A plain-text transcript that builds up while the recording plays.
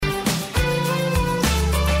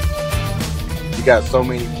you got so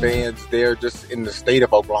many fans there just in the state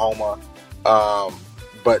of Oklahoma.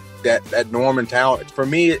 But that Norman town, for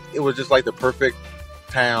me, it was just like the perfect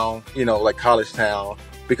town, like college town,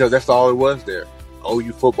 because that's all it was there.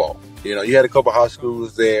 OU football. You had a couple high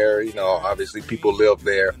schools there. Obviously people lived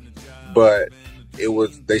there, but it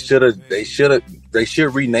was they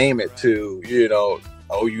should rename it to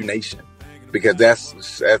OU Nation, because that's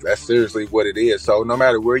seriously what it is. So no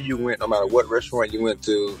matter where you went, no matter what restaurant you went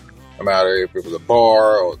to, no matter if it was a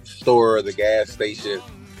bar or the store or the gas station,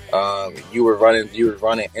 you were running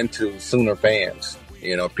into Sooner fans.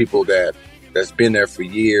 People that's been there for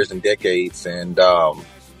years and decades, and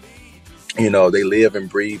they live and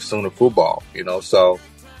breathe Sooner football. So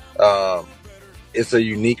it's a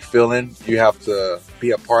unique feeling. You have to be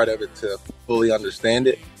a part of it to fully understand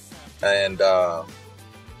it, and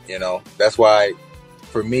that's why,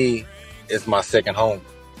 for me, it's my second home.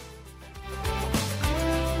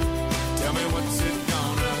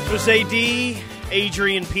 It was AD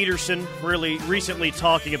Adrian Peterson really recently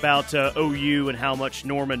talking about OU and how much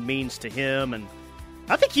Norman means to him, and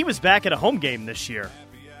I think he was back at a home game this year.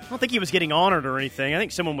 I don't think he was getting honored or anything. I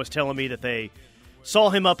think someone was telling me that they saw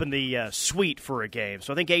him up in the suite for a game.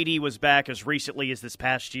 So I think AD was back as recently as this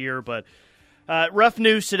past year, but rough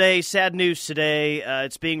news today, sad news today.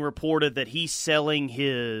 It's being reported that he's selling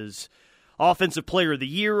his Offensive Player of the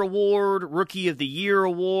Year award, Rookie of the Year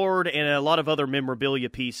award, and a lot of other memorabilia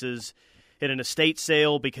pieces in an estate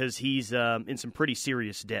sale because he's in some pretty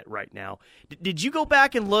serious debt right now. Did you go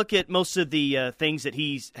back and look at most of the things that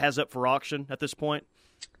he has up for auction at this point?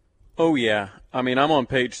 Oh, yeah. I mean, I'm on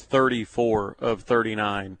page 34 of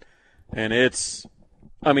 39,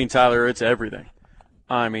 and Tyler, it's everything.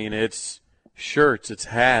 I mean, it's shirts, it's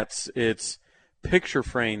hats, it's picture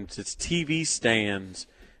frames, it's TV stands.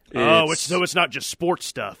 So it's not just sports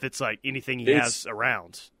stuff. It's like anything he has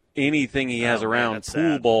around. Anything he has around, man,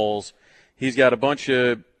 pool sad. balls. He's got a bunch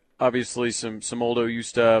of, obviously, some old OU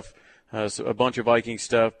stuff, a bunch of Viking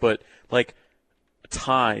stuff, but like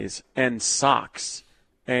ties and socks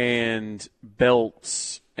and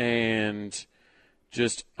belts and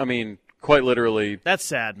just, quite literally. That's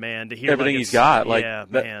sad, man, to hear everything he's got.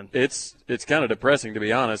 Man. It's kind of depressing, to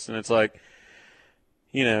be honest. And it's like,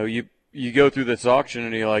 you go through this auction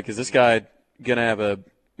and you're like, is this guy going to have a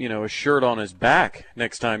shirt on his back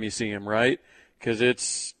next time you see him, right? Because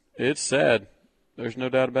it's sad. There's no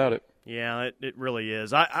doubt about it. Yeah, it really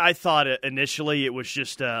is. I thought initially it was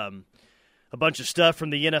just a bunch of stuff from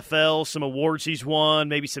the NFL, some awards he's won,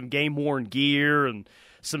 maybe some game-worn gear, and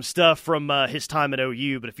some stuff from his time at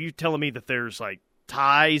OU. But if you're telling me that there's like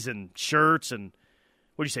ties and shirts and,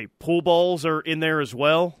 what do you say, pool balls are in there as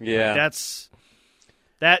well? Yeah.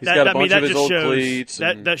 That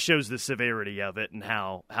shows the severity of it and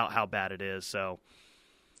how bad it is. So,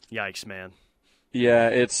 yikes, man. Yeah,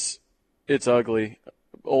 it's ugly.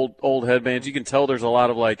 Old headbands. You can tell there's a lot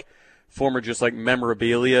of like former just like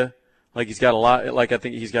memorabilia. Like he's got a lot. Like I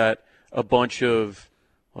think he's got a bunch of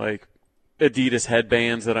like Adidas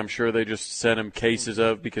headbands that I'm sure they just sent him cases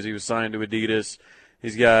of because he was signed to Adidas.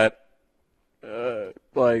 He's got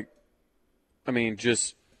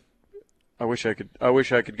just. I wish I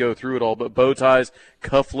could go through it all, but bow ties,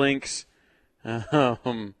 cufflinks,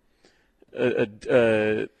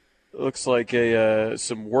 looks like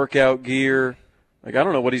some workout gear. Like I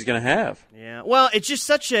don't know what he's going to have. Yeah, well, it's just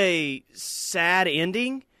such a sad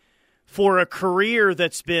ending for a career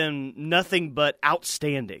that's been nothing but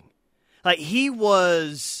outstanding. Like he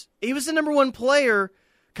was the number one player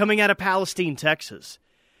coming out of Palestine, Texas,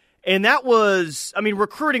 and that was,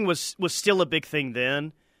 recruiting was still a big thing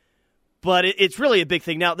then. But it's really a big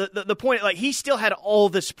thing now. The point, like, he still had all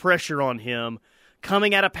this pressure on him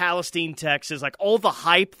coming out of Palestine, Texas, like all the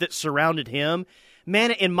hype that surrounded him.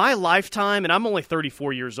 Man, in my lifetime, and I'm only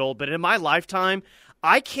 34 years old, but in my lifetime,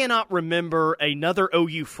 I cannot remember another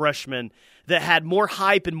OU freshman that had more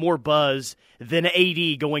hype and more buzz than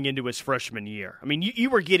AD going into his freshman year.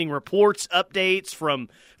 You were getting reports, updates from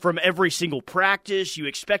every single practice. You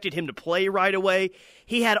expected him to play right away.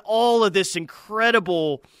 He had all of this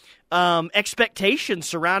incredible expectations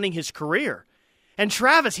surrounding his career. And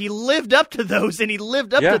Travis, he lived up to those, and he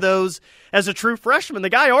lived up to those as a true freshman. The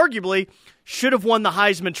guy arguably should have won the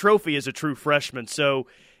Heisman Trophy as a true freshman. So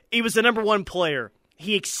he was the number one player.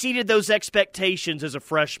 He exceeded those expectations as a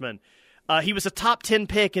freshman. He was a top 10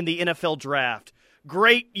 pick in the NFL draft.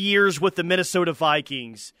 Great years with the Minnesota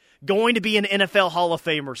Vikings. Going to be an NFL Hall of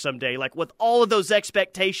Famer someday. Like with all of those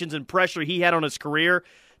expectations and pressure he had on his career,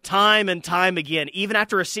 time and time again, even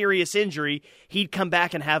after a serious injury, he'd come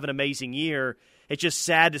back and have an amazing year. It's just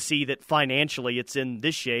sad to see that financially it's in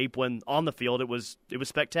this shape when on the field it was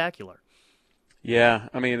spectacular. Yeah,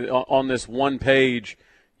 I mean, on this one page,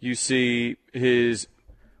 you see his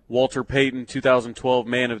Walter Payton 2012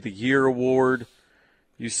 Man of the Year award.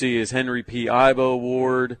 You see his Henry P. Ibo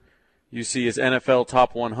award. You see his NFL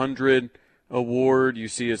Top 100 award. You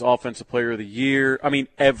see his Offensive Player of the Year. I mean,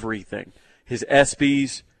 everything. His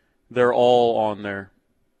ESPYs, they're all on there.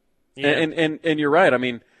 Yeah. And you're right. I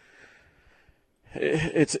mean,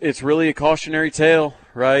 it's really a cautionary tale,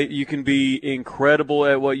 right? You can be incredible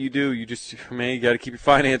at what you do. You got to keep your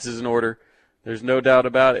finances in order. There's no doubt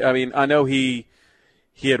about it. I mean, I know he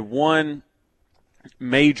had one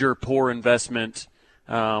major poor investment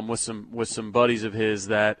with some buddies of his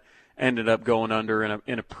that ended up going under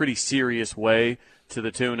in a pretty serious way to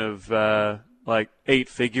the tune of like 8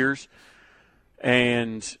 figures.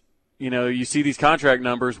 And you see these contract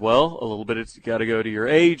numbers. Well, a little bit it's got to go to your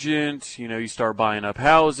agent. You start buying up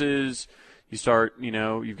houses. You start,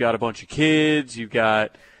 you've got a bunch of kids. The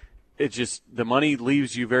money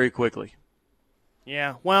leaves you very quickly.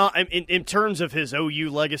 Yeah, well, in terms of his OU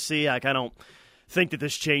legacy, I don't think that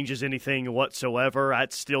this changes anything whatsoever.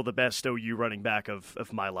 It's still the best OU running back of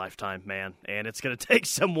my lifetime, man. And it's going to take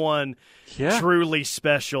someone truly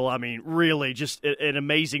special. I mean, really just an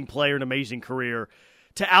amazing player, an amazing career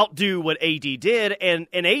to outdo what AD did. And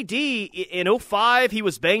AD, in 2005, he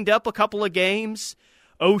was banged up a couple of games.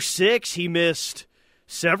 2006, he missed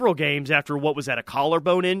several games after what was that, a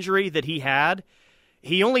collarbone injury that he had.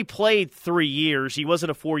 He only played 3 years. He wasn't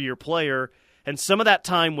a 4-year player, and some of that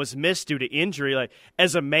time was missed due to injury. Like,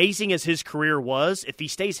 as amazing as his career was, if he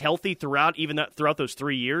stays healthy throughout those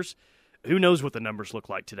 3 years, who knows what the numbers look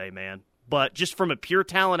like today, man. But just from a pure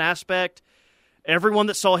talent aspect, everyone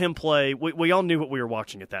that saw him play, we all knew what we were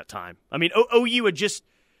watching at that time. I mean, OU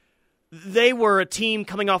they were a team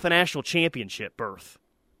coming off a national championship berth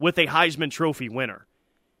with a Heisman Trophy winner.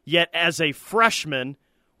 Yet as a freshman,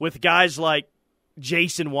 with guys like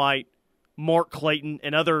Jason White, Mark Clayton,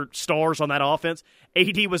 and other stars on that offense,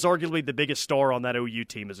 AD was arguably the biggest star on that OU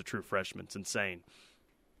team as a true freshman. It's insane.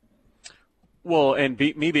 Well, and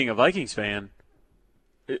me being a Vikings fan,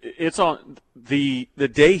 it's on the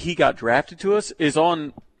day he got drafted to us is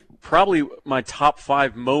on probably my top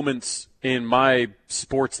 5 moments in my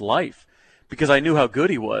sports life, because I knew how good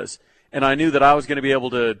he was, and I knew that I was going to be able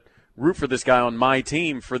to root for this guy on my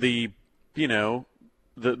team for the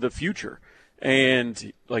future.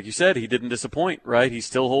 And like you said, he didn't disappoint, right? He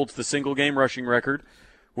still holds the single game rushing record,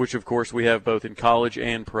 which of course we have both in college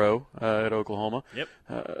and pro at Oklahoma. Yep.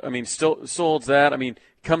 I mean, still holds that. I mean,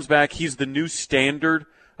 comes back. He's the new standard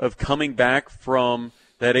of coming back from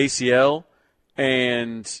that ACL.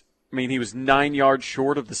 And I mean, he was 9 yards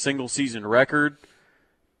short of the single season record.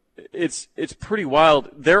 It's pretty wild.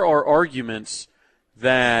 There are arguments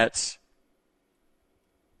that,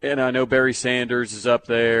 and I know Barry Sanders is up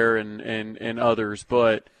there and others,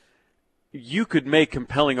 but you could make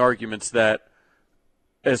compelling arguments that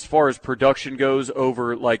as far as production goes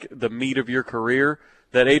over like the meat of your career,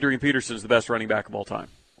 that Adrian Peterson is the best running back of all time.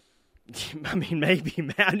 I mean,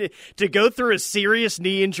 maybe, man. To go through a serious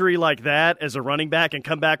knee injury like that as a running back and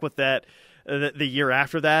come back with that the year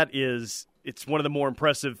after that it's one of the more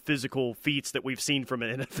impressive physical feats that we've seen from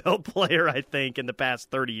an NFL player, I think, in the past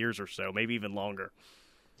 30 years or so, maybe even longer.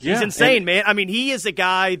 Yeah, he's insane, man. I mean, he is a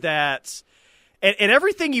guy that's – and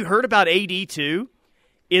everything you heard about AD, too,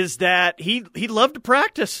 is that he loved to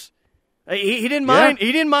practice. He didn't mind.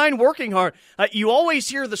 He didn't mind working hard. You always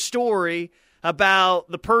hear the story about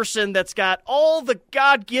the person that's got all the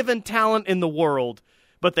God-given talent in the world,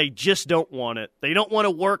 but they just don't want it. They don't want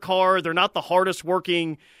to work hard. They're not the hardest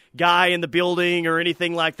working guy in the building or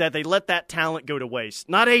anything like that. They let that talent go to waste.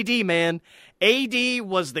 Not AD, man. AD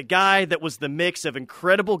was the guy that was the mix of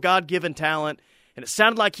incredible God-given talent, and it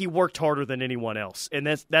sounded like he worked harder than anyone else. And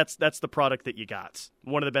that's the product that you got.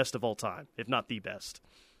 One of the best of all time, if not the best.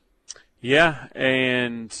 Yeah,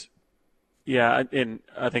 and I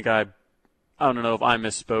think I don't know if I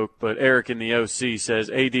misspoke, but Eric in the OC says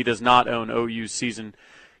AD does not own OU's season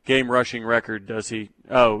game rushing record, does he?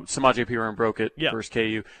 Oh, Samaje Perine broke it versus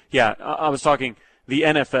KU. Yeah, I was talking the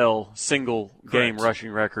NFL single game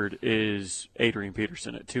rushing record is Adrian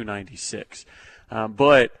Peterson at 296.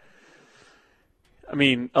 But, I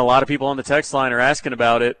mean, a lot of people on the text line are asking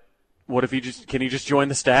about it. What if can he just join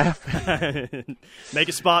the staff? Make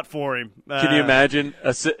a spot for him. Can you imagine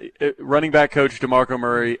running back coach DeMarco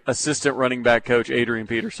Murray, assistant running back coach Adrian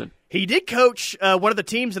Peterson? He did coach one of the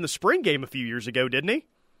teams in the spring game a few years ago, didn't he?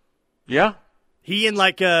 Yeah. He and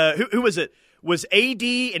who was it? Was AD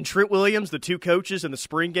and Trent Williams the two coaches in the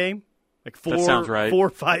spring game? That sounds right. 4 or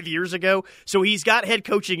 5 years ago. So he's got head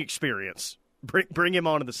coaching experience. Bring him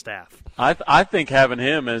onto the staff. I think having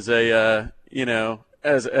him as a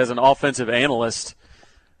as an offensive analyst,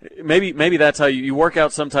 maybe that's how you work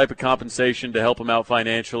out some type of compensation to help him out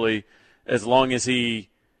financially, as long as he,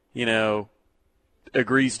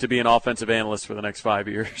 agrees to be an offensive analyst for the next 5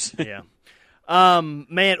 years. Yeah.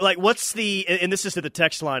 Man, like what's and this is to the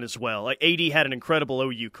text line as well. Like AD had an incredible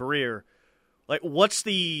OU career. Like what's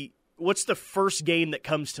the first game that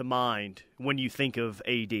comes to mind when you think of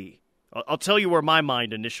AD? I'll tell you where my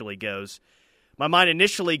mind initially goes. My mind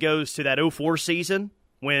initially goes to that 2004 season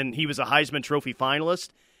when he was a Heisman Trophy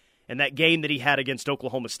finalist and that game that he had against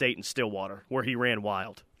Oklahoma State in Stillwater where he ran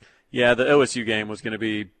wild. Yeah, the OSU game was going to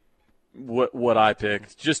be what I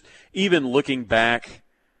picked. Just even looking back,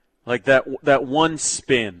 like that one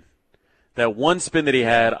spin that he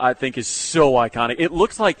had, I think is so iconic. It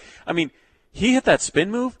looks like, he hit that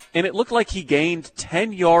spin move, and it looked like he gained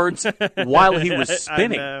 10 yards while he was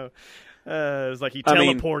spinning. I know. It was like he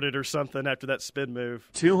teleported or something after that spin move.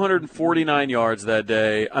 249 yards that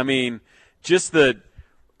day.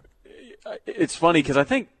 It's funny because I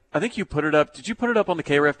think you put it up. Did you put it up on the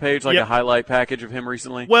KREF page, like a highlight package of him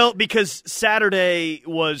recently? Well, because Saturday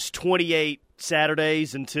was 28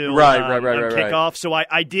 Saturdays until kickoff, so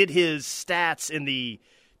I did his stats in the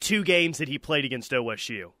 2 games that he played against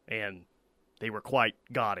OSU, and they were quite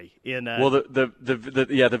gaudy.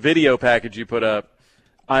 The video package you put up,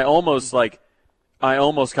 I almost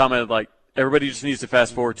commented like everybody just needs to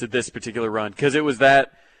fast forward to this particular run because it was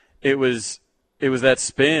that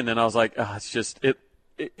spin, and I was like, it's just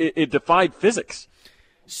it defied physics.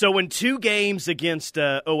 So in 2 games against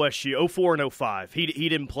OSU, 04 and 05, he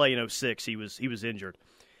didn't play in 06. He was injured.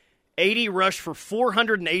 AD rushed for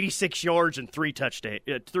 486 yards and 3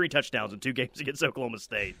 touchdowns in 2 games against Oklahoma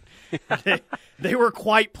State. They were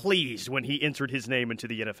quite pleased when he entered his name into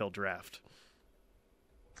the NFL draft.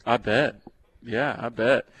 I bet. Yeah, I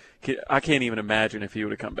bet. I can't even imagine if he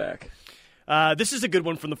would have come back. This is a good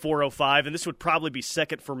one from the 405, and this would probably be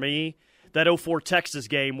second for me. That 04 Texas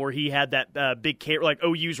game where he had that big like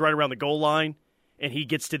OU's right around the goal line, and he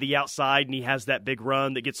gets to the outside and he has that big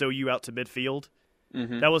run that gets OU out to midfield.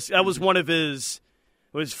 Mm-hmm. That was one of his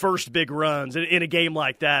first big runs in a game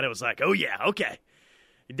like that. It was like, oh yeah, okay,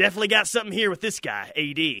 you definitely got something here with this guy,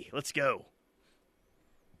 AD. Let's go.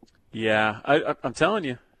 Yeah, I'm telling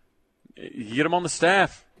you, you get him on the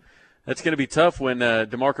staff. That's going to be tough when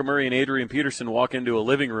DeMarco Murray and Adrian Peterson walk into a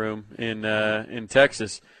living room in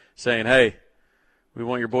Texas saying, hey, we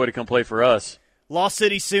want your boy to come play for us. Lost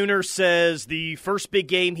City Sooner says the first big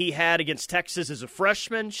game he had against Texas as a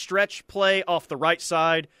freshman, stretch play off the right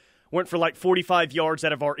side, went for like 45 yards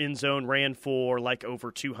out of our end zone, ran for like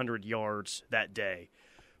over 200 yards that day.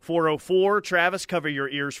 404, Travis, cover your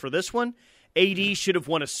ears for this one. AD should have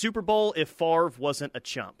won a Super Bowl if Favre wasn't a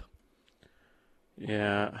chump.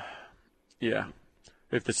 Yeah.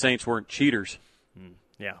 If the Saints weren't cheaters.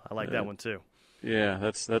 Yeah, I like that one too. Yeah,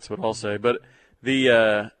 that's what I'll say. But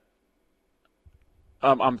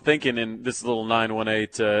I'm thinking, and this is a little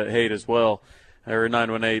 918 hate as well, or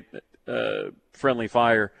 918 friendly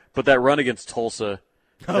fire. But that run against Tulsa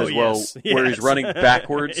as well, where he's running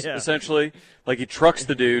backwards essentially, like he trucks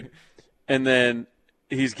the dude, and then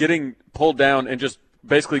he's getting pulled down and just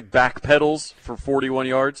basically backpedals for 41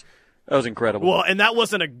 yards. That was incredible. Well, and that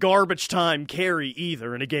wasn't a garbage time carry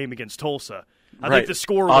either in a game against Tulsa. I think the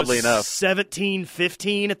score was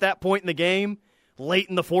 17-15 at that point in the game, late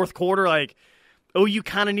in the fourth quarter. Like, you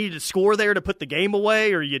kind of needed to score there to put the game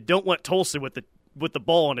away, or you don't want Tulsa with the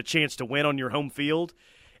ball and a chance to win on your home field.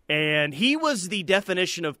 And he was the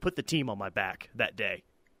definition of put the team on my back that day.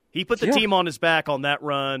 He put the team on his back on that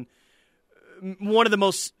run. One of the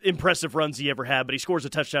most impressive runs he ever had, but he scores a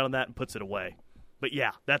touchdown on that and puts it away. But,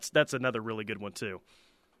 yeah, that's another really good one, too.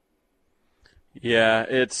 Yeah,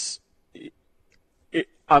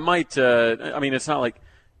 I might it's not like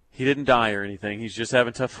he didn't die or anything. He's just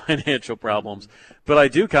having tough financial problems. But I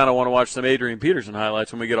do kind of want to watch some Adrian Peterson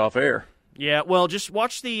highlights when we get off air. Yeah, well, just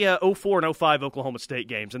watch the 04 and 05 Oklahoma State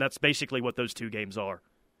games, and that's basically what those 2 games are.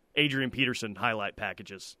 Adrian Peterson highlight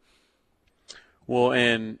packages. Well,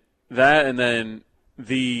 and that and then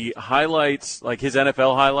the highlights, like his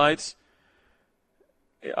NFL highlights,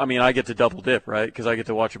 I get to double dip, right? Because I get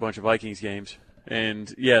to watch a bunch of Vikings games.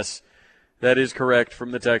 And, yes, that is correct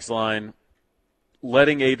from the text line.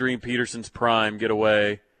 Letting Adrian Peterson's prime get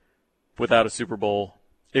away without a Super Bowl.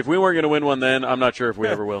 If we weren't going to win one then, I'm not sure if we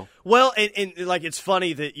ever will. Well, and like it's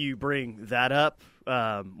funny that you bring that up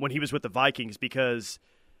when he was with the Vikings because,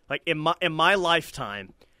 like in my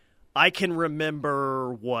lifetime, I can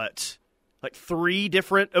remember 3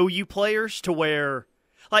 different OU players to where.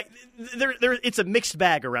 Like, it's a mixed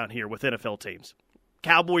bag around here with NFL teams.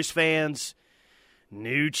 Cowboys fans,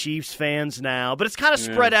 new Chiefs fans now. But it's kind of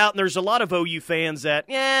spread out, and there's a lot of OU fans that,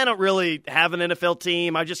 I don't really have an NFL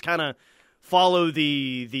team. I just kind of follow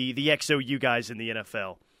the ex-OU guys in the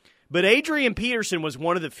NFL. But Adrian Peterson was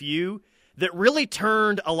one of the few that really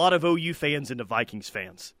turned a lot of OU fans into Vikings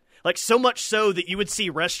fans. Like, so much so that you would see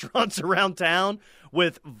restaurants around town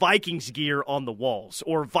with Vikings gear on the walls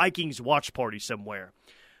or Vikings watch party somewhere.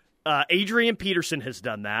 Adrian Peterson has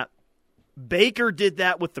done that. Baker did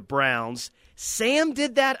that with the Browns. Sam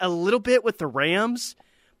did that a little bit with the Rams,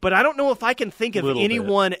 but I don't know if I can think of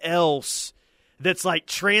anyone else that's like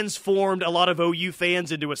transformed a lot of OU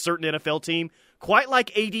fans into a certain NFL team, quite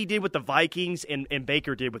like AD did with the Vikings and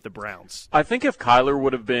Baker did with the Browns. I think if Kyler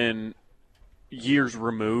would have been years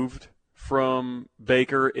removed from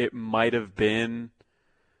Baker, it might have been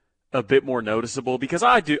a bit more noticeable, because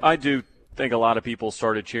I do think a lot of people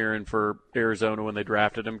started cheering for Arizona when they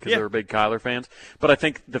drafted him because they were big Kyler fans. But I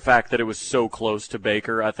think the fact that it was so close to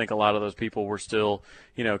Baker, I think a lot of those people were still,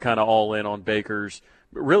 kind of all in on Baker's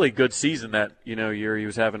really good season that, year he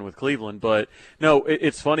was having with Cleveland. But no,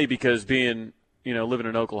 it's funny because being, living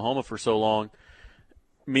in Oklahoma for so long,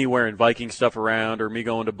 me wearing Viking stuff around, or me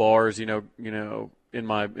going to bars, in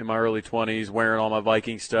my early 20s, wearing all my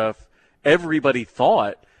Viking stuff, everybody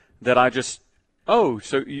thought that I just, so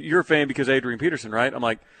you're a fan because Adrian Peterson, right? I'm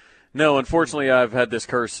like, no, unfortunately, I've had this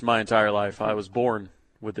curse my entire life. I was born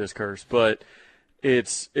with this curse. But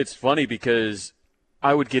it's funny because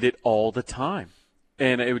I would get it all the time.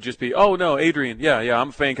 And it would just be, oh, no, Adrian. Yeah, I'm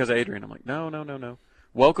a fan because of Adrian. I'm like, no.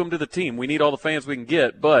 Welcome to the team. We need all the fans we can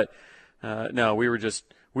get. But, no, we were just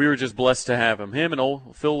blessed to have him. Him and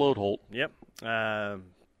old Phil Lodeholt. Yep.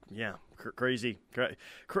 Crazy.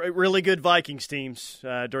 Really good Vikings teams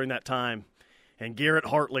during that time. And Garrett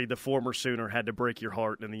Hartley, the former Sooner, had to break your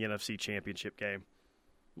heart in the NFC Championship game.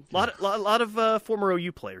 A lot of former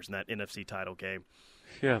OU players in that NFC title game.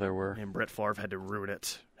 Yeah, there were. And Brett Favre had to ruin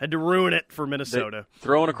it. Had to ruin it for Minnesota.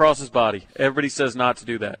 Throwing across his body. Everybody says not to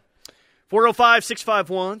do that.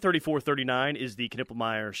 405-651-3439 is the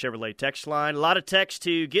Knippelmeyer Chevrolet text line. A lot of text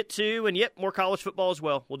to get to, and more college football as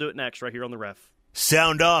well. We'll do it next right here on The Ref.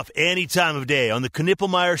 Sound off any time of day on the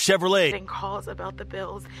Knippelmeyer Chevrolet. Getting calls about the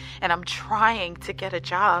bills, and I'm trying to get a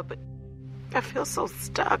job, but I feel so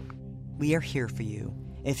stuck. We are here for you.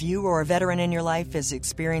 If you or a veteran in your life is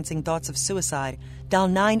experiencing thoughts of suicide, dial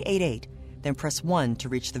 988, then press 1 to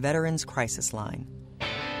reach the Veterans Crisis Line.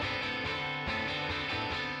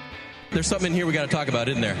 There's something in here we got to talk about,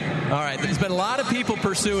 isn't there? All right, there's been a lot of people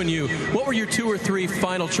pursuing you. What were your 2 or 3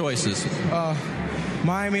 final choices?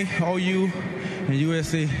 Miami, OU, and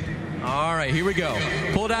USC. All right, here we go.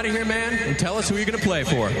 Pull it out of here, man, and tell us who you're going to play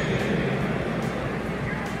for.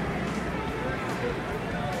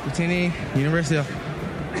 Virginia, University of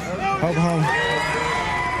Oklahoma.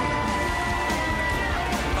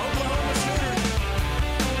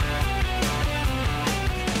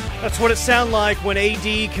 That's what it sounded like when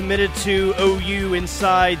AD committed to OU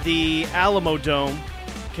inside the Alamo Dome.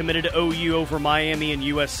 Committed to OU over Miami and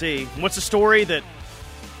USC. What's the story? That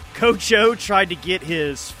Coach O tried to get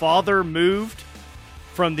his father moved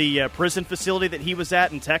from the prison facility that he was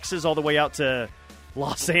at in Texas all the way out to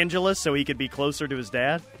Los Angeles so he could be closer to his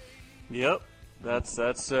dad? Yep. That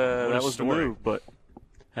was the move. But,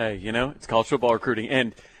 hey, it's college football recruiting.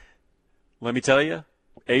 And let me tell you,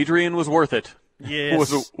 Adrian was worth it.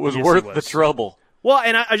 Yes. was worth the trouble. Well,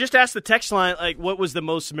 and I just asked the text line, what was the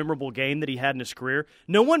most memorable game that he had in his career?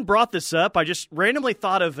 No one brought this up. I just randomly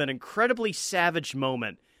thought of an incredibly savage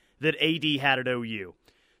moment that AD had at OU.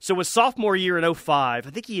 So his sophomore year in 2005, I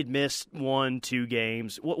think he had missed 1-2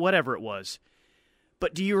 games, whatever it was.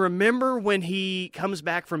 But do you remember when he comes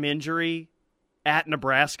back from injury at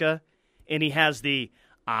Nebraska and he has the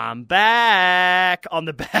 "I'm back" on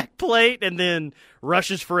the back plate and then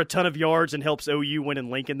rushes for a ton of yards and helps OU win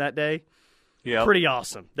in Lincoln that day? Yeah, pretty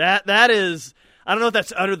awesome. That is, I don't know if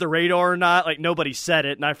that's under the radar or not. Like, nobody said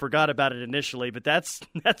it, and I forgot about it initially. But that's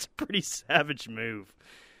a pretty savage move.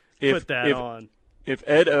 Put that on. If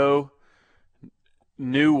Ed O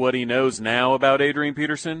knew what he knows now about Adrian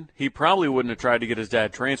Peterson, he probably wouldn't have tried to get his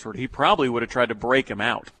dad transferred. He probably would have tried to break him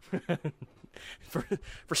out.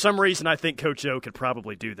 For some reason, I think Coach O could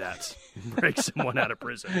probably do that. Break someone out of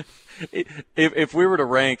prison. If we were to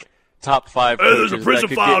rank top 5 coaches, there's a prison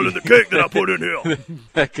file in the cake that I put in here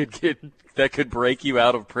that could break you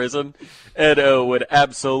out of prison, Ed O would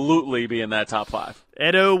absolutely be in that top 5.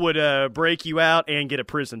 Ed O would break you out and get a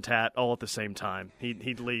prison tat all at the same time.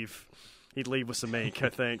 He'd leave with some ink, I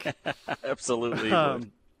think. Absolutely.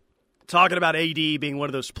 Talking about AD being one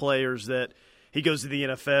of those players that he goes to the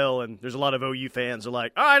NFL, and there's a lot of OU fans are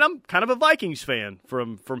like, all right, I'm kind of a Vikings fan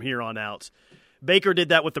from here on out. Baker did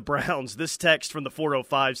that with the Browns. This text from the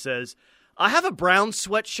 405 says, I have a Browns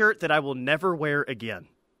sweatshirt that I will never wear again.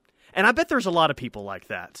 And I bet there's a lot of people like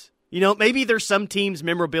that. Maybe there's some team's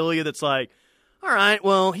memorabilia that's like, all right,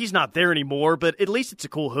 well, he's not there anymore, but at least it's a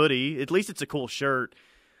cool hoodie. At least it's a cool shirt.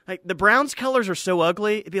 Like, the Browns colors are so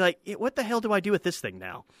ugly, it'd be like, what the hell do I do with this thing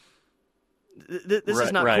now? This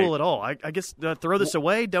is not cool at all. I guess throw this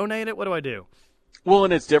away, donate it, what do I do? Well,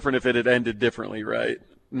 and it's different if it had ended differently, right?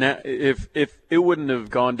 Now, if it wouldn't have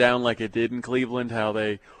gone down like it did in Cleveland, how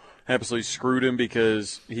they absolutely screwed him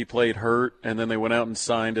because he played hurt, and then they went out and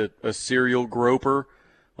signed a serial groper.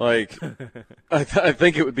 Like, I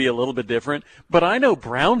think it would be a little bit different. But I know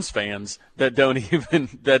Browns fans that don't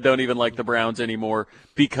even like the Browns anymore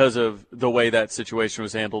because of the way that situation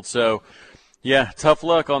was handled. So, yeah, tough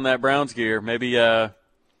luck on that Browns gear. Maybe I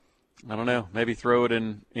don't know. Maybe throw it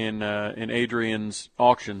in Adrian's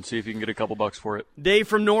auction. See if you can get a couple bucks for it. Dave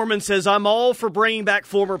from Norman says, I'm all for bringing back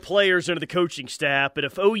former players into the coaching staff, but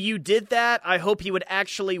if OU did that, I hope he would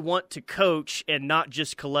actually want to coach and not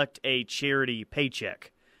just collect a charity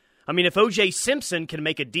paycheck. I mean, if O.J. Simpson can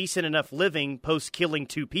make a decent enough living post-killing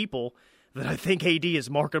 2 people, then I think AD is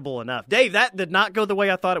marketable enough. Dave, that did not go the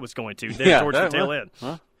way I thought it was going to towards the tail end.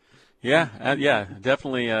 Huh? Yeah,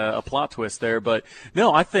 definitely a plot twist there. But,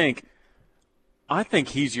 no, I think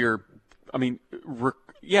he's you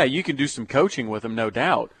can do some coaching with him, no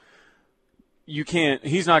doubt.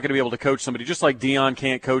 He's not going to be able to coach somebody, just like Deion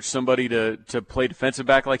can't coach somebody to play defensive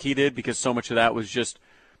back like he did, because so much of that was just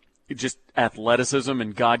athleticism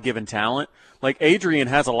and God-given talent. Like, Adrian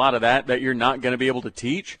has a lot of that you're not going to be able to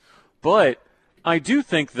teach. But I do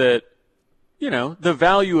think that, the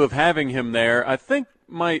value of having him there, I think,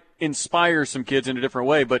 might inspire some kids in a different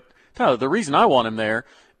way. But, Tyler, the reason I want him there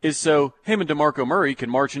is so him and DeMarco Murray can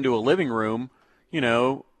march into a living room,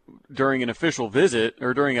 during an official visit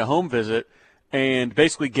or during a home visit and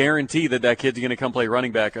basically guarantee that kid's going to come play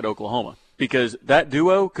running back at Oklahoma, because that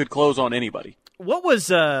duo could close on anybody. What was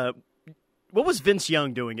Vince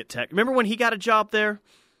Young doing at Tech? Remember when he got a job there?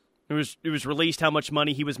 It was released how much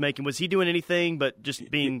money he was making. Was he doing anything but just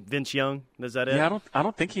being Vince Young? Is that it? Yeah, I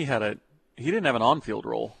don't think he didn't have an on-field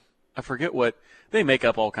role. I forget what they make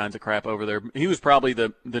up all kinds of crap over there. He was probably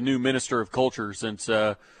the new minister of culture since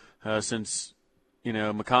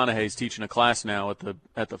McConaughey's teaching a class now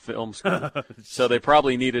at the film school. So they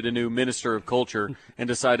probably needed a new minister of culture and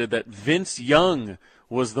decided that Vince Young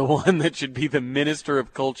was the one that should be the minister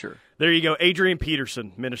of culture. There you go, Adrian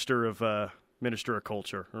Peterson, minister of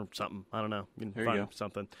culture or something. I don't know. You can find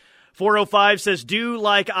something. 405 says, do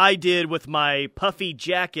like I did with my puffy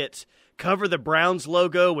jacket. Cover the Browns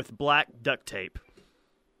logo with black duct tape.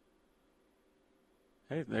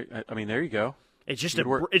 Hey, there you go. It's just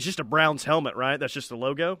a Browns helmet, right? That's just the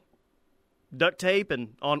logo. Duct tape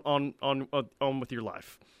and on with your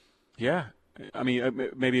life. Yeah. I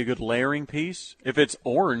mean, maybe a good layering piece. If it's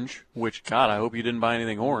orange, which, God, I hope you didn't buy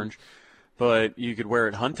anything orange, but you could wear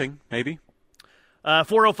it hunting, maybe.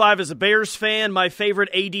 405 is a Bears fan. My favorite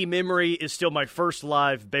AD memory is still my first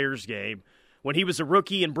live Bears game, when he was a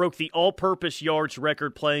rookie and broke the all-purpose yards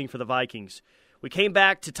record playing for the Vikings. We came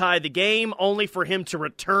back to tie the game, only for him to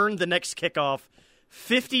return the next kickoff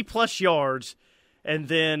 50-plus yards and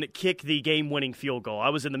then kick the game-winning field goal. I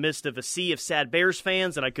was in the midst of a sea of sad Bears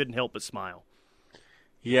fans, and I couldn't help but smile.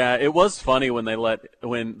 Yeah, it was funny when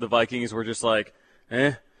the Vikings were just like,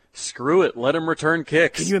 screw it, let him return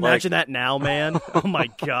kicks. Can you imagine that now, man? Oh, my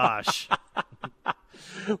gosh.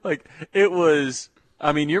 It was –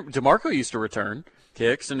 I mean, DeMarco used to return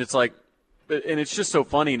kicks, and it's like – and it's just so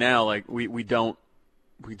funny now, like, we don't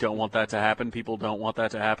want that to happen. People don't want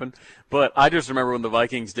that to happen. But I just remember when the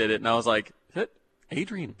Vikings did it, and I was like, is that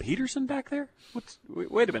Adrian Peterson back there?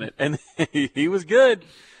 Wait a minute. And he was good.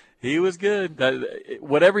 He was good.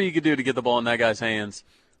 Whatever you could do to get the ball in that guy's hands,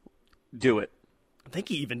 do it. I think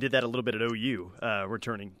he even did that a little bit at OU,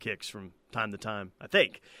 returning kicks from time to time, I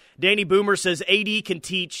think. Danny Boomer says AD can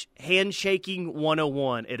teach handshaking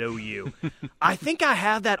 101 at OU. I think I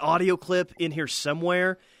have that audio clip in here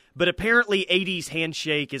somewhere, but apparently AD's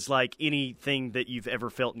handshake is like anything that you've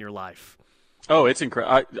ever felt in your life. Oh, it's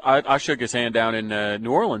incredible. I shook his hand down in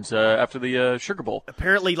New Orleans after the Sugar Bowl.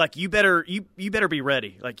 Apparently, like, you better be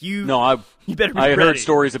ready. Like, you better be ready. I heard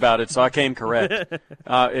stories about it, so I came correct.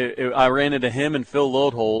 I ran into him and Phil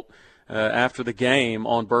Lodholt after the game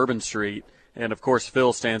on Bourbon Street, and of course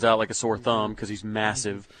Phil stands out like a sore thumb because he's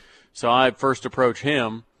massive. So I first approach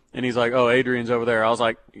him, and he's like, "Oh, Adrian's over there." I was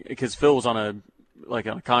like, because Phil was on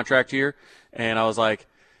a contract here, and I was like,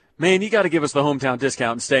 man, you got to give us the hometown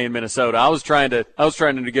discount and stay in Minnesota. I was trying to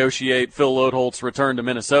negotiate Phil Lodeholt's return to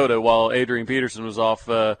Minnesota while Adrian Peterson was off,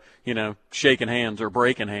 shaking hands or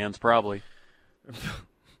breaking hands probably.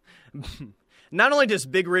 Not only does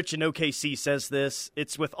Big Rich in OKC says this,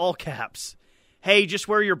 it's with all caps. Hey, just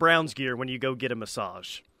wear your Browns gear when you go get a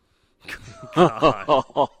massage. Hey,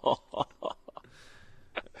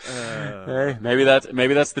 maybe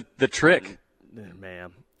that's the trick.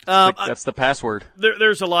 Man. That's the password.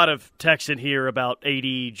 There's a lot of text in here about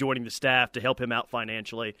AD joining the staff to help him out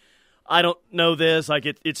financially. I don't know this. Like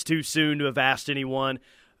it's too soon to have asked anyone.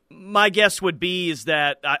 My guess would be is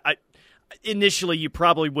that I initially you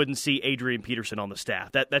probably wouldn't see Adrian Peterson on the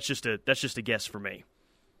staff. That's just a guess for me.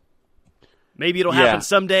 Maybe it'll happen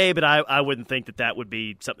someday, but I wouldn't think that would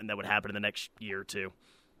be something that would happen in the next year or two.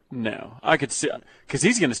 No, I could see because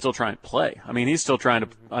he's going to still try and play. I mean, he's still trying to.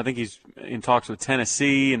 I think he's in talks with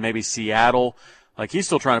Tennessee and maybe Seattle. Like he's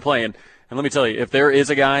still trying to play. And let me tell you, if there is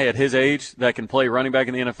a guy at his age that can play running back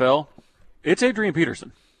in the NFL, it's Adrian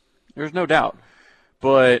Peterson. There's no doubt.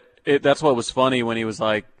 But that's what was funny when he was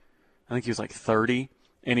like, I think he was like 30,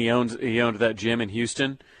 and he owned that gym in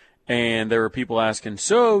Houston. And there were people asking,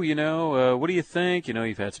 so, what do you think?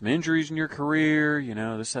 You've had some injuries in your career,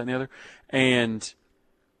 this, that, and the other. And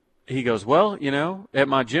he goes, well, at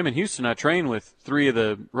my gym in Houston, I train with 3 of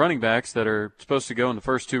the running backs that are supposed to go in the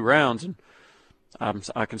first 2 rounds, and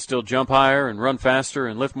I can still jump higher and run faster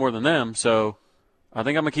and lift more than them, so I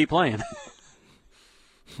think I'm going to keep playing.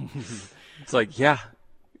 It's like, yeah,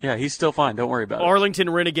 he's still fine. Don't worry about it. Arlington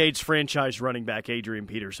Renegades franchise running back Adrian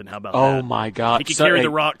Peterson. How about that? Oh, my God. He can carry the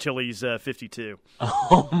rock till he's 52.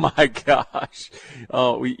 Oh, my gosh.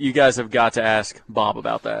 Oh, you guys have got to ask Bob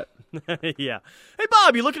about that. Yeah. Hey,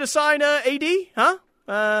 Bob, you looking to sign AD? Huh?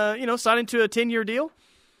 Sign into a 10-year deal?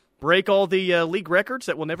 Break all the league records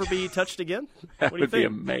that will never be touched again? That what do you would be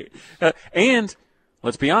think? amazing. And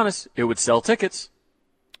let's be honest, it would sell tickets.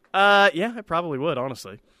 Yeah, it probably would,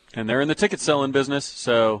 honestly. And they're in the ticket selling business,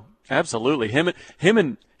 so absolutely. Him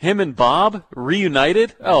and Bob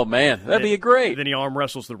reunited. Oh man, that'd be great. Then he arm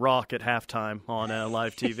wrestles The Rock at halftime on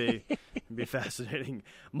live TV. It'd be fascinating.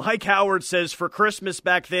 Mike Howard says, for Christmas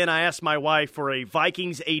back then, I asked my wife for a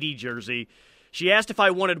Vikings AD jersey. She asked if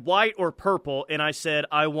I wanted white or purple, and I said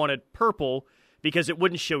I wanted purple because it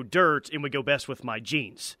wouldn't show dirt and would go best with my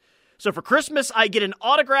jeans. So for Christmas, I get an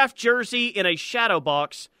autographed jersey in a shadow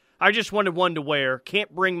box. I just wanted one to wear.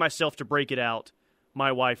 Can't bring myself to break it out.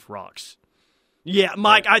 My wife rocks. Yeah,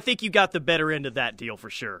 Mike, I think you got the better end of that deal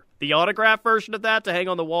for sure. The autograph version of that to hang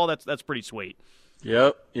on the wall, that's pretty sweet.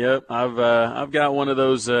 Yep. I've got one of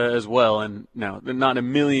those as well, and no, not in a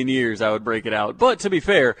million years I would break it out. But to be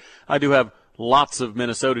fair, I do have lots of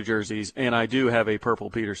Minnesota jerseys, and I do have a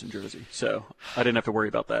purple Peterson jersey, so I didn't have to worry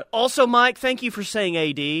about that. Also, Mike, thank you for saying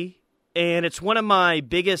AD, and it's one of my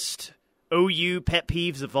biggest OU pet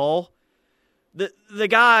peeves of all. The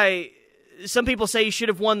guy, some people say he should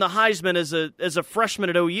have won the Heisman as a freshman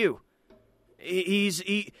at OU.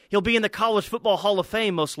 He'll be in the College Football Hall of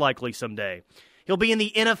Fame most likely someday. He'll be in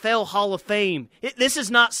the NFL Hall of Fame. This is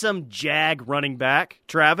not some jag running back,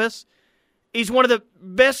 Travis. He's one of the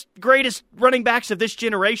best, greatest running backs of this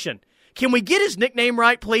generation. Can we get his nickname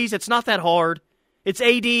right, please? It's not that hard. It's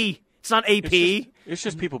AD. It's not AP. It's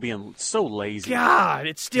just people being so lazy. God,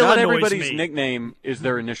 it still not annoys me. Not everybody's nickname is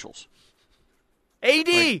their initials.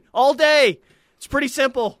 AD, all day. It's pretty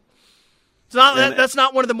simple. It's not. That's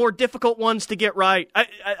not one of the more difficult ones to get right.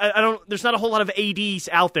 I don't. There's not a whole lot of ADs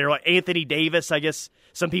out there. Like Anthony Davis, I guess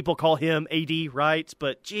some people call him AD, right?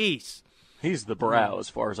 But geez, he's the brow as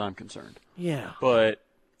far as I'm concerned. Yeah. But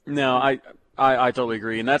no, I totally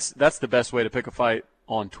agree, and that's the best way to pick a fight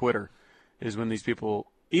on Twitter is when these people,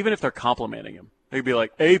 even if they're complimenting him, they'd be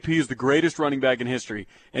like, AP is the greatest running back in history,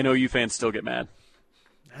 and OU fans still get mad.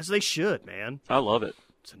 As they should, man. I love it.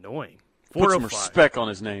 It's annoying. Put some respect on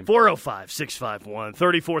his name.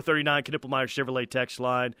 405-651-3439, Knippelmeyer Chevrolet text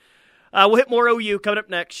line. We'll hit more OU coming up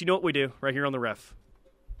next. You know what we do right here on The Ref.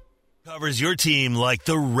 Covers your team like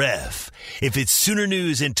The Ref. If it's Sooner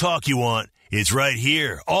news and talk you want, it's right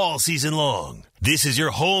here all season long. This is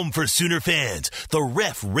your home for Sooner fans. The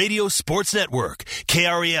Ref Radio Sports Network,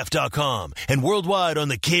 KREF.com, and worldwide on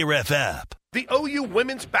the KREF app. The OU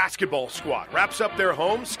women's basketball squad wraps up their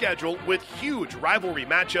home schedule with huge rivalry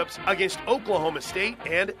matchups against Oklahoma State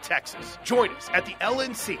and Texas. Join us at the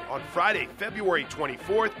LNC on Friday, February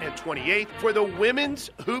 24th and 28th for the Women's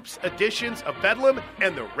Hoops editions of Bedlam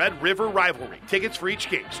and the Red River Rivalry. Tickets for each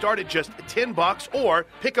game start at just $10 or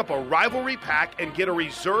pick up a rivalry pack and get a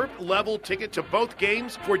reserved level ticket to both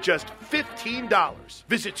games for just $15.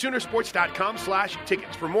 Visit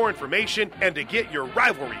Soonersports.com/tickets for more information and to get your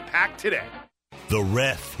rivalry pack today. The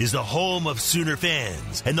Ref is the home of Sooner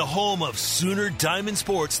fans and the home of Sooner Diamond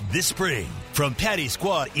Sports this spring. From Patty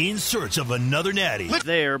Squad in search of another natty.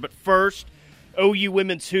 There, but first, OU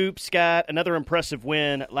women's hoops got another impressive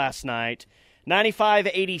win last night.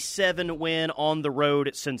 95-87 win on the road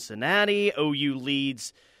at Cincinnati. OU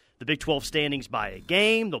leads the Big 12 standings by a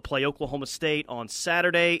game. They'll play Oklahoma State on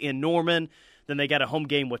Saturday in Norman. Then they got a home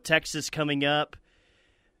game with Texas coming up.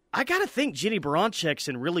 I got to think Jenny Baranchek's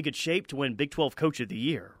in really good shape to win Big 12 Coach of the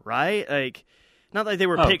Year, right? Like, not like they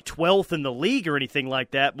were picked 12th in the league or anything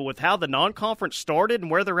like that, but with how the non-conference started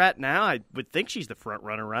and where they're at now, I would think she's the front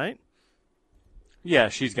runner, right? Yeah,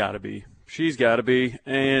 she's got to be. She's got to be.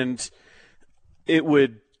 And it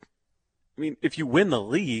would – I mean, if you win the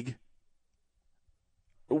league,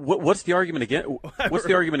 what's the argument against – what's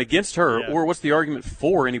the argument against her, or what's the argument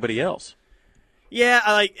for anybody else? Yeah,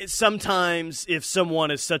 like sometimes if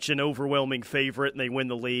someone is such an overwhelming favorite and they win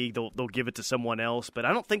the league, they'll give it to someone else. But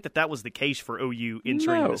I don't think that was the case for OU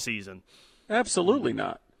entering the season. Absolutely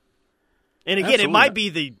not. And again, it might be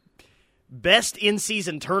the best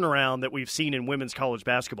in-season turnaround that we've seen in women's college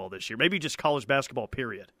basketball this year. Maybe just college basketball,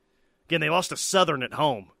 period. Again, they lost to Southern at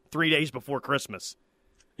home 3 days before Christmas.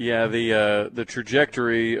 Yeah, the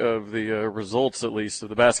trajectory of the results, at least, of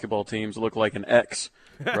the basketball teams look like an X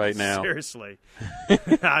right now. Seriously.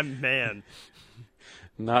 Man.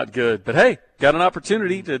 Not good. But, hey, got an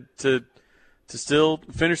opportunity to still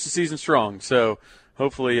finish the season strong. So,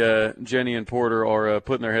 hopefully, Jenny and Porter are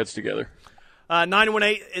putting their heads together.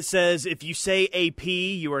 918, it says, if you say AP,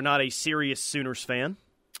 you are not a serious Sooners fan.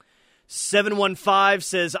 715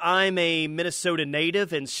 says, I'm a Minnesota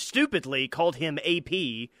native and stupidly called him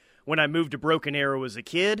AP when I moved to Broken Arrow as a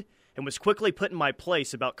kid and was quickly put in my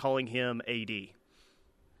place about calling him AD.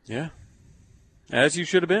 Yeah. As you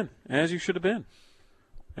should have been. As you should have been.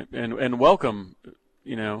 And welcome,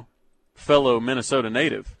 fellow Minnesota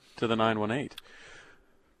native to the 918.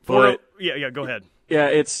 But, go ahead. Yeah,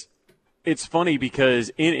 it's funny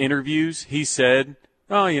because in interviews he said,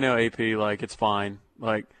 AP, like, it's fine.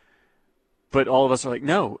 Like, but all of us are like,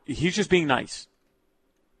 no, he's just being nice.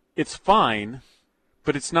 It's fine,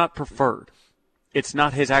 but it's not preferred. It's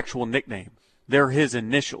not his actual nickname. They're his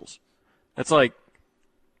initials. That's like,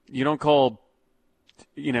 you don't call,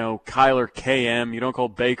 Kyler KM. You don't call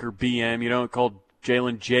Baker BM. You don't call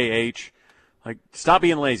Jalen JH. Like, stop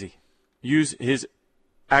being lazy. Use his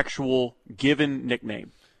actual given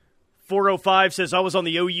nickname. 405 says, I was on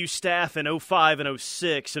the OU staff in 05 and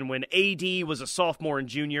 06, and when AD was a sophomore and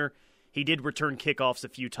junior, he did return kickoffs a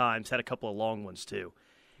few times, had a couple of long ones too.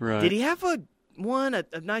 Right. Did he have a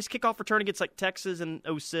nice kickoff return against like Texas in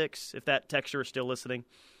 06, if that texter is still listening?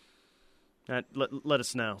 Let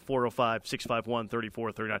us know,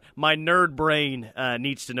 405-651-3439. My nerd brain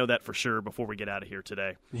needs to know that for sure before we get out of here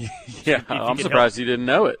today. Yeah, I'm surprised you didn't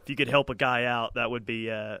know it. If you could help a guy out, that would be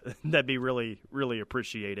that'd be really, really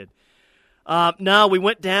appreciated. No, we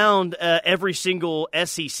went down every single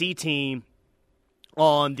SEC team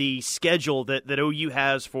on the schedule that OU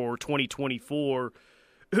has for 2024.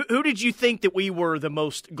 Who did you think that we were the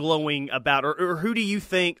most glowing about, or who do you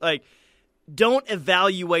think, like, don't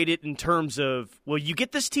evaluate it in terms of, well, you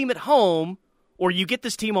get this team at home or you get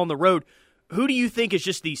this team on the road. Who do you think is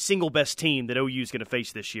just the single best team that OU is going to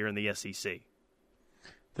face this year in the SEC?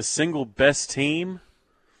 The single best team?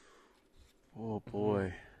 Oh,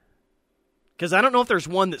 boy. Because I don't know if there's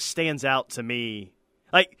one that stands out to me.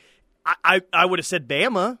 Like, I would have said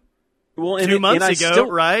Bama 2 months ago,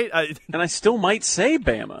 right? And I still might say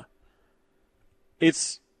Bama.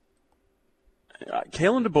 It's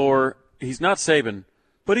Kalen DeBoer. He's not Saban,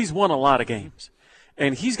 but he's won a lot of games.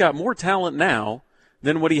 And he's got more talent now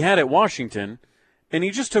than what he had at Washington, and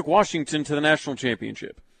he just took Washington to the national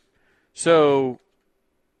championship. So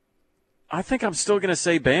I think I'm still going to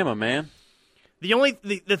say Bama, man.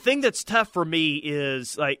 The thing that's tough for me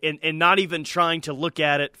is, like, and not even trying to look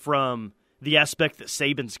at it from the aspect that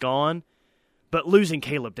Saban's gone, but losing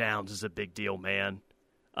Caleb Downs is a big deal, man.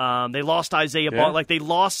 They lost Isaiah Ball. Like, they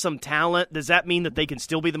lost some talent. Does that mean that they can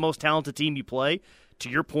still be the most talented team you play? To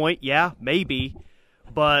your point, yeah, maybe.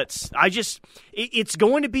 But it's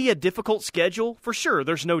going to be a difficult schedule for sure.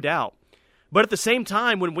 There's no doubt. But at the same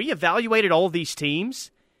time, when we evaluated all these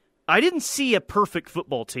teams, I didn't see a perfect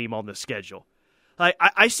football team on the schedule.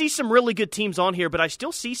 I see some really good teams on here, but I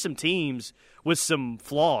still see some teams with some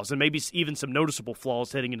flaws and maybe even some noticeable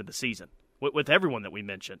flaws heading into the season with everyone that we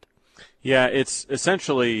mentioned. Yeah, it's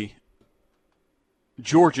essentially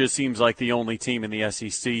Georgia seems like the only team in the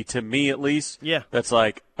SEC, to me at least, that's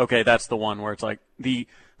like, okay, that's the one where it's like the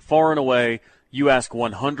far and away, you ask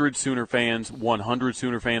 100 Sooner fans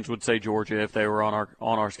would say Georgia if they were on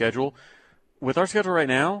our schedule. With our schedule right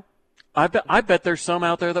now, I bet there's some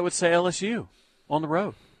out there that would say LSU on the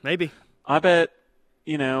road. Maybe. I bet,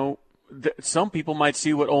 some people might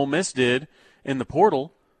see what Ole Miss did in the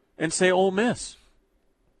portal and say Ole Miss.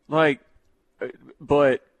 But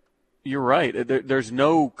you're right. There's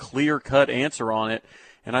no clear-cut answer on it,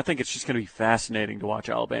 and I think it's just going to be fascinating to watch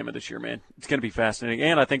Alabama this year, man. It's going to be fascinating,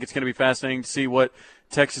 and I think it's going to be fascinating to see what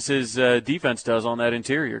Texas's defense does on that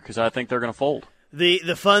interior because I think they're going to fold. The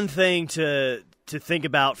fun thing to think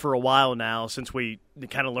about for a while now, since we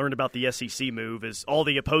kind of learned about the SEC move, is all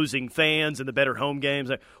the opposing fans and the better home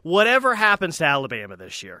games. Whatever happens to Alabama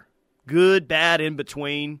this year, good, bad, in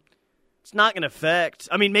between, it's not going to affect.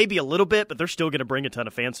 I mean, maybe a little bit, but they're still going to bring a ton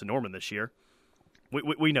of fans to Norman this year.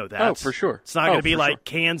 We know that. Oh, for sure. It's not going to be like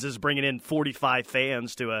Kansas bringing in 45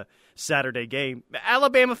 fans to a Saturday game.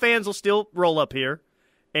 Alabama fans will still roll up here,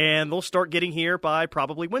 and they'll start getting here by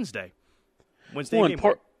probably Wednesday. Game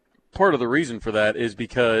part of the reason for that is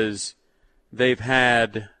because they've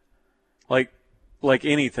had, like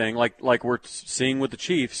anything, like we're seeing with the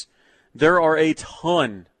Chiefs, there are a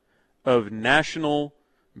ton of national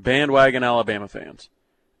bandwagon Alabama fans.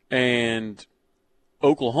 And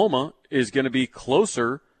Oklahoma is going to be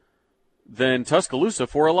closer than Tuscaloosa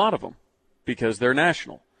for a lot of them because they're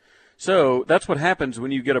national. So that's what happens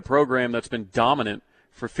when you get a program that's been dominant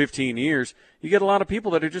for 15 years. You get a lot of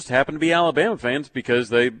people that just happen to be Alabama fans because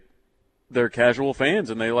they're casual fans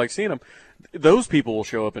and they like seeing them. Those people will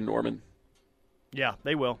show up in Norman. Yeah,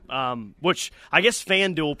 they will. Which I guess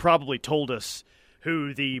FanDuel probably told us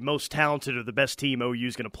who the most talented or the best team OU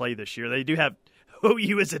is going to play this year. They do have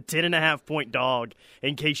OU as a 10.5-point dog,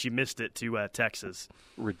 in case you missed it, to Texas.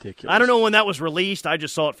 Ridiculous. I don't know when that was released. I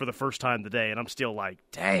just saw it for the first time today, and I'm still like,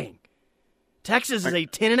 dang. Texas is a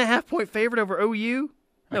 10.5-point favorite over OU?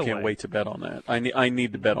 No I can't way. wait to bet on that. I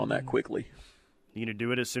need to bet on that quickly. You going to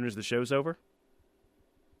do it as soon as the show's over?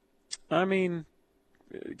 I mean,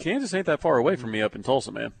 Kansas ain't that far away from me up in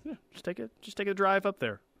Tulsa, man. Yeah, just take a drive up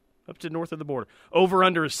there, up to north of the border.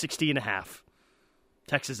 Over-under is 60.5.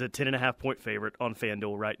 Texas is a 10.5-point favorite on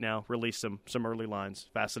FanDuel right now. Release some early lines.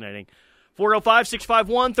 Fascinating.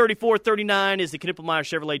 405-651-3439 is the Knippelmeyer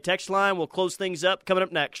Chevrolet text line. We'll close things up coming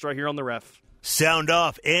up next right here on The Ref. Sound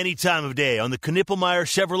off any time of day on the Knippelmeyer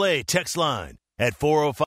Chevrolet text line at 405.